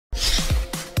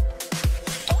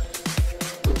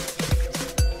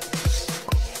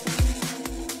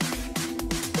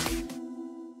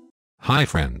Hi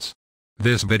friends.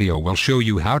 This video will show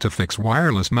you how to fix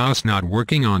wireless mouse not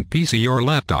working on PC or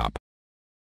laptop.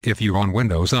 If you're on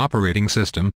Windows operating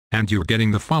system, and you're getting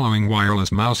the following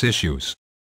wireless mouse issues.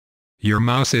 Your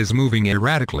mouse is moving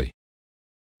erratically.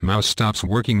 Mouse stops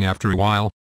working after a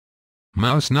while.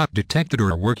 Mouse not detected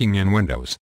or working in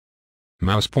Windows.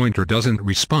 Mouse pointer doesn't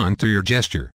respond to your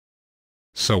gesture.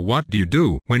 So what do you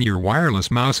do when your wireless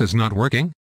mouse is not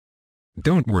working?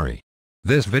 Don't worry.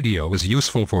 This video is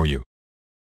useful for you.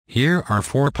 Here are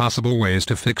 4 possible ways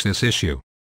to fix this issue.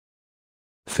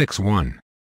 Fix 1.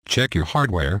 Check your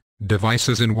hardware,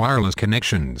 devices and wireless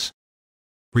connections.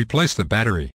 Replace the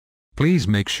battery. Please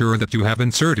make sure that you have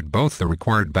inserted both the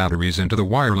required batteries into the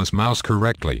wireless mouse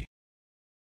correctly.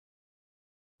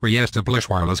 Re-establish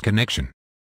wireless connection.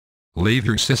 Leave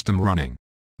your system running.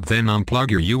 Then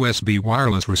unplug your USB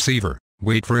wireless receiver,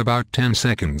 wait for about 10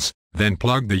 seconds, then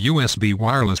plug the USB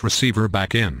wireless receiver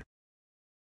back in.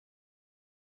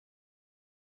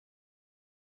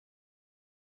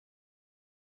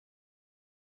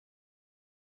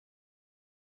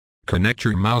 Connect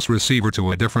your mouse receiver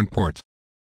to a different port.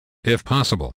 If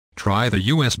possible, try the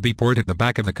USB port at the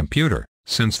back of the computer,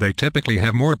 since they typically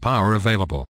have more power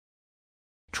available.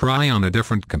 Try on a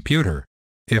different computer.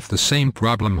 If the same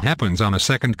problem happens on a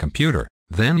second computer,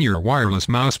 then your wireless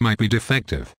mouse might be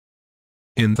defective.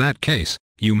 In that case,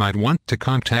 you might want to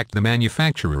contact the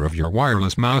manufacturer of your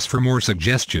wireless mouse for more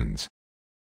suggestions.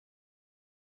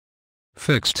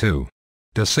 Fix 2.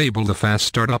 Disable the fast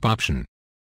startup option.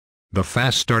 The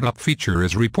fast startup feature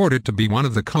is reported to be one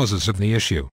of the causes of the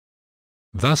issue.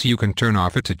 Thus you can turn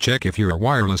off it to check if your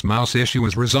wireless mouse issue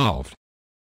is resolved.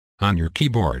 On your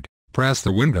keyboard, press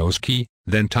the Windows key,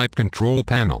 then type Control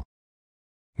Panel.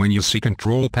 When you see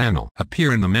Control Panel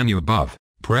appear in the menu above,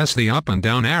 press the up and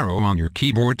down arrow on your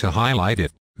keyboard to highlight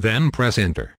it, then press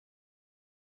Enter.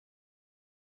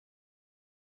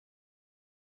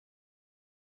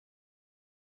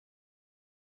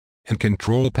 In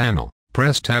Control Panel,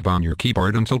 press Tab on your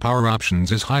keyboard until Power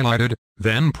Options is highlighted,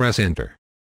 then press Enter.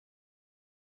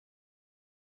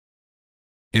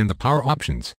 In the Power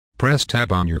Options, press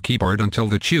Tab on your keyboard until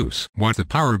the Choose What the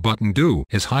Power button do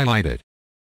is highlighted.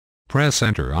 Press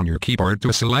Enter on your keyboard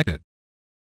to select it.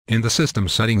 In the System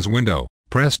Settings window,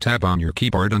 press Tab on your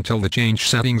keyboard until the Change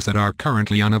Settings that are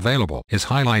currently unavailable is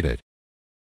highlighted.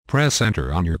 Press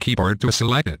Enter on your keyboard to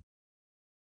select it.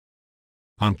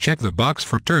 Uncheck the box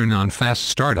for Turn on Fast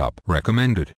Startup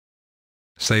recommended.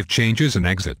 Save changes and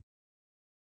exit.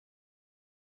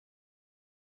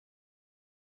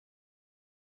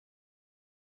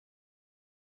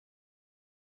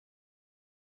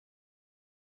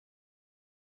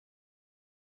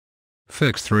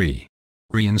 Fix 3.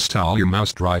 Reinstall your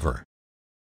mouse driver.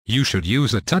 You should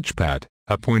use a touchpad,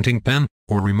 a pointing pen,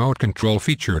 or remote control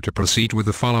feature to proceed with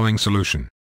the following solution.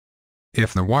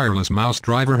 If the wireless mouse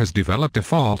driver has developed a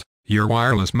fault, your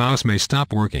wireless mouse may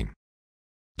stop working.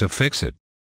 To fix it,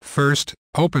 first,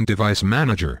 open Device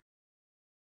Manager.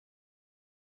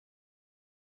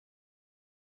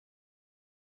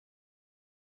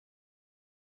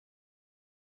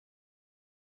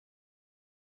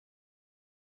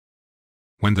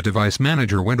 When the Device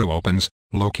Manager window opens,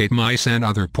 locate Mice and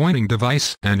Other Pointing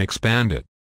Device and expand it.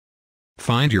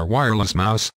 Find your wireless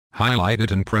mouse, highlight it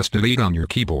and press Delete on your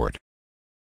keyboard.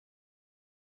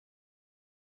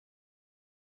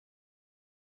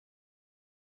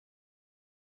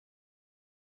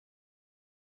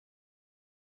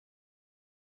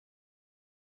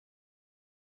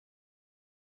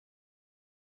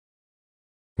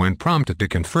 When prompted to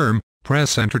confirm,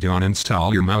 press Enter to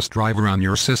uninstall your mouse driver on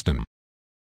your system.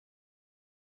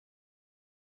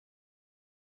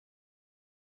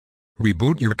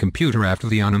 Reboot your computer after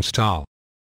the uninstall.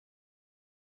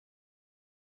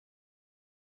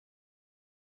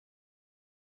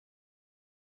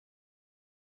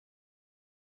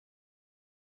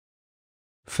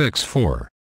 Fix 4.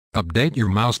 Update your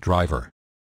mouse driver.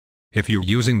 If you're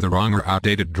using the wrong or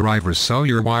outdated drivers so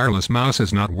your wireless mouse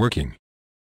is not working.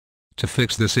 To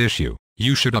fix this issue,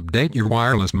 you should update your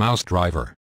wireless mouse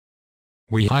driver.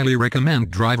 We highly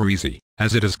recommend Driver Easy,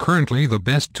 as it is currently the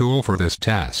best tool for this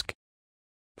task.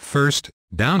 First,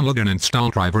 download and install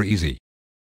Driver Easy.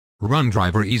 Run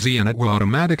Driver Easy and it will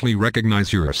automatically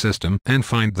recognize your system and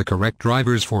find the correct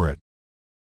drivers for it.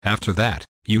 After that,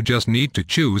 you just need to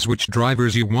choose which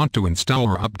drivers you want to install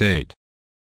or update.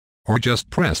 Or just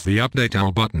press the Update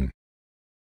All button.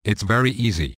 It's very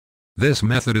easy. This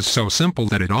method is so simple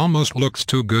that it almost looks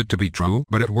too good to be true,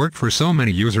 but it worked for so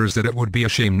many users that it would be a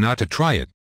shame not to try it.